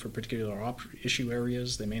don't vote for particular issue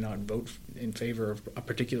areas. They may not vote in favor of a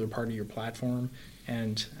particular part of your platform.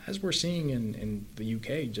 And as we're seeing in the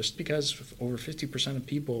UK, just because over 50% of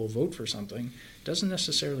people vote for something doesn't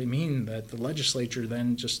necessarily mean that the legislature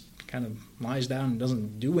then just kind of lies down and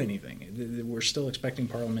doesn't do anything. We're still expecting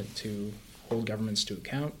Parliament to hold governments to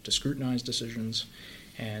account, to scrutinize decisions,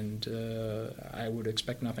 And I would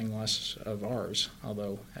expect nothing less of ours,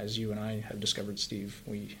 although, as you and I have discovered, Steve,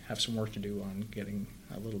 we have some work to do on getting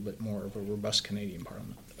a little bit more of a robust Canadian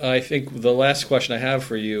Parliament. I think the last question I have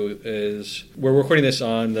for you is, we're recording this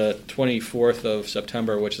on the 24th of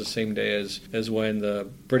September, which is the same day as when the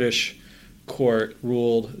British court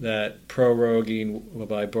ruled that proroguing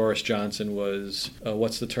by Boris Johnson was,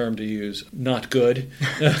 what's the term to use, not good.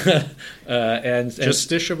 and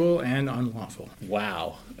Justiciable and unlawful.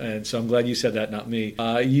 Wow. And so I'm glad you said that, not me.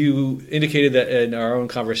 You indicated that in our own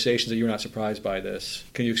conversations that you were not surprised by this.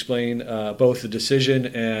 Can you explain both the decision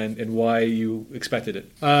and why you expected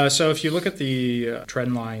it? So if you look at the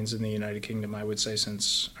trend lines in the United Kingdom, I would say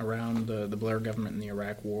since around the Blair government and the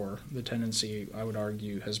Iraq War, the tendency, I would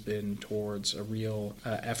argue, has been towards a real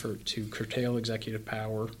effort to curtail executive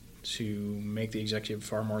power, to make the executive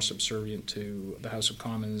far more subservient to the House of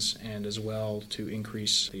Commons, and as well to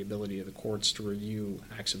increase the ability of the courts to review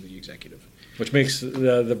acts of the executive. Which makes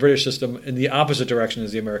the British system in the opposite direction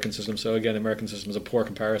as the American system. So again, the American system is a poor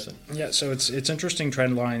comparison. Yeah, so it's interesting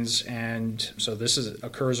trend lines, and so this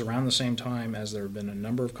occurs around the same time as there have been a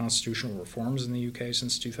number of constitutional reforms in the UK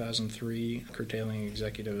since 2003, curtailing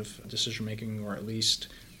executive decision-making, or at least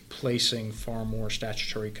placing far more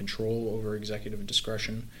statutory control over executive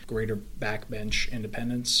discretion, greater backbench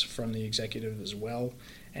independence from the executive as well.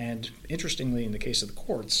 And interestingly, in the case of the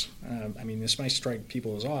courts, this might strike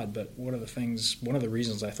people as odd, but one of the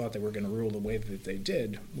reasons I thought they were going to rule the way that they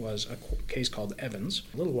did was a case called Evans,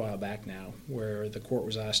 a little while back now, where the court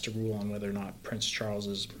was asked to rule on whether or not Prince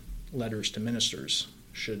Charles's letters to ministers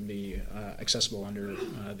should be accessible under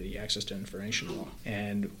the Access to Information Law.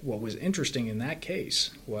 And what was interesting in that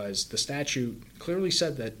case was the statute clearly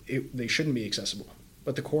said that they shouldn't be accessible,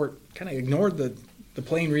 but the court kind of ignored the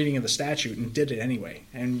plain reading of the statute and did it anyway.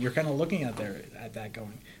 And you're kind of looking at that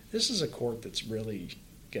going, this is a court that's really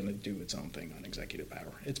going to do its own thing on executive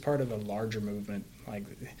power. It's part of a larger movement. Like,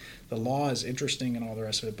 the law is interesting and all the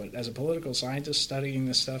rest of it, but as a political scientist studying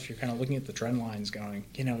this stuff, you're kind of looking at the trend lines going,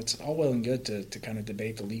 it's all well and good to kind of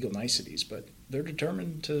debate the legal niceties, but they're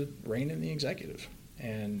determined to rein in the executive.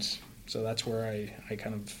 And so that's where I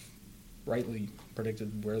kind of rightly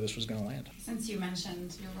predicted where this was going to land. Since you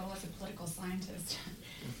mentioned your role as a political scientist,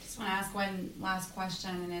 I just want to ask one last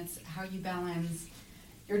question, and it's how you balance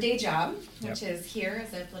your day job, which is here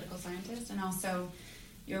as a political scientist, and also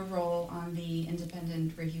your role on the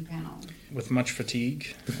independent review panel. With much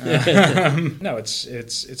fatigue. No, it's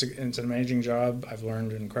an amazing job. I've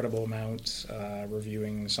learned an incredible amount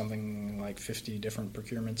reviewing something like 50 different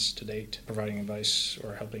procurements to date, providing advice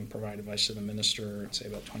or helping provide advice to the minister, I'd say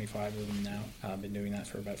about 25 of them now. I've been doing that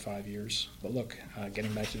for about 5 years. But look,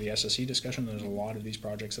 getting back to the SSE discussion, there's a lot of these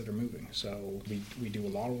projects that are moving. So we do a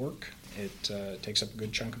lot of work. It takes up a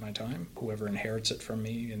good chunk of my time. Whoever inherits it from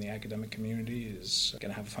me in the academic community is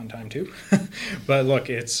going to have a fun time too. But look,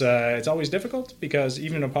 it's always difficult because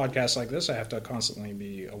even in a podcast like this, I have to constantly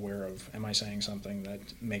be aware of, am I saying something that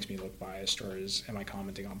makes me look biased, or am I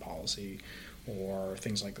commenting on policy or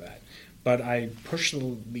things like that. But I push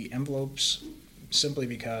the envelopes simply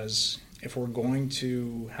because if we're going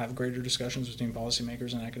to have greater discussions between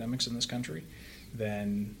policymakers and academics in this country,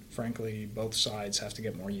 then frankly both sides have to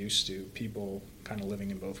get more used to people kind of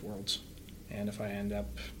living in both worlds. And if I end up,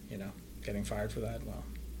 getting fired for that, well,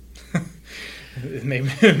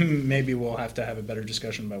 maybe we'll have to have a better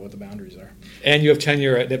discussion about what the boundaries are. And you have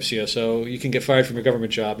tenure at NIPSIA, so you can get fired from your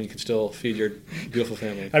government job and you can still feed your beautiful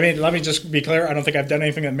family. Let me just be clear. I don't think I've done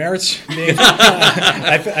anything that merits being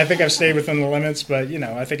I think I've stayed within the limits, but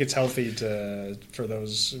I think it's healthy for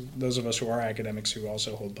those of us who are academics who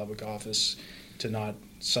also hold public office to not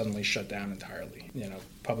suddenly shut down entirely.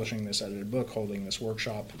 Publishing this edited book, holding this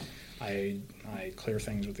workshop, I clear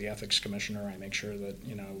things with the ethics commissioner. I make sure that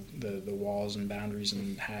the walls and boundaries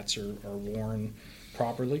and hats are worn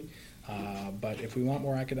properly. But if we want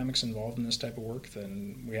more academics involved in this type of work,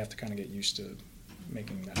 then we have to kind of get used to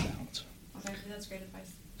making that balance. Okay, that's great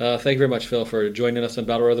advice. Thank you very much, Phil, for joining us on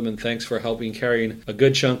Battle Rhythm, and thanks for helping carrying a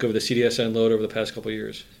good chunk of the CDSN load over the past couple of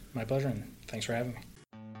years. My pleasure, and thanks for having me.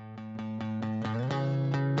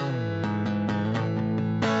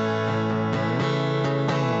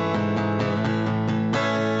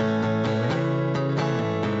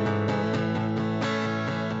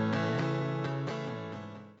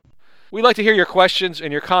 We'd like to hear your questions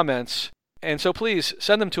and your comments, and so please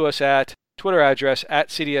send them to us at Twitter address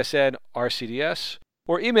 @CDSNRCDS,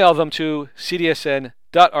 or email them to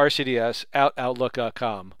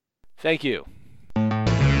cdsn.rcds@outlook.com. Thank you.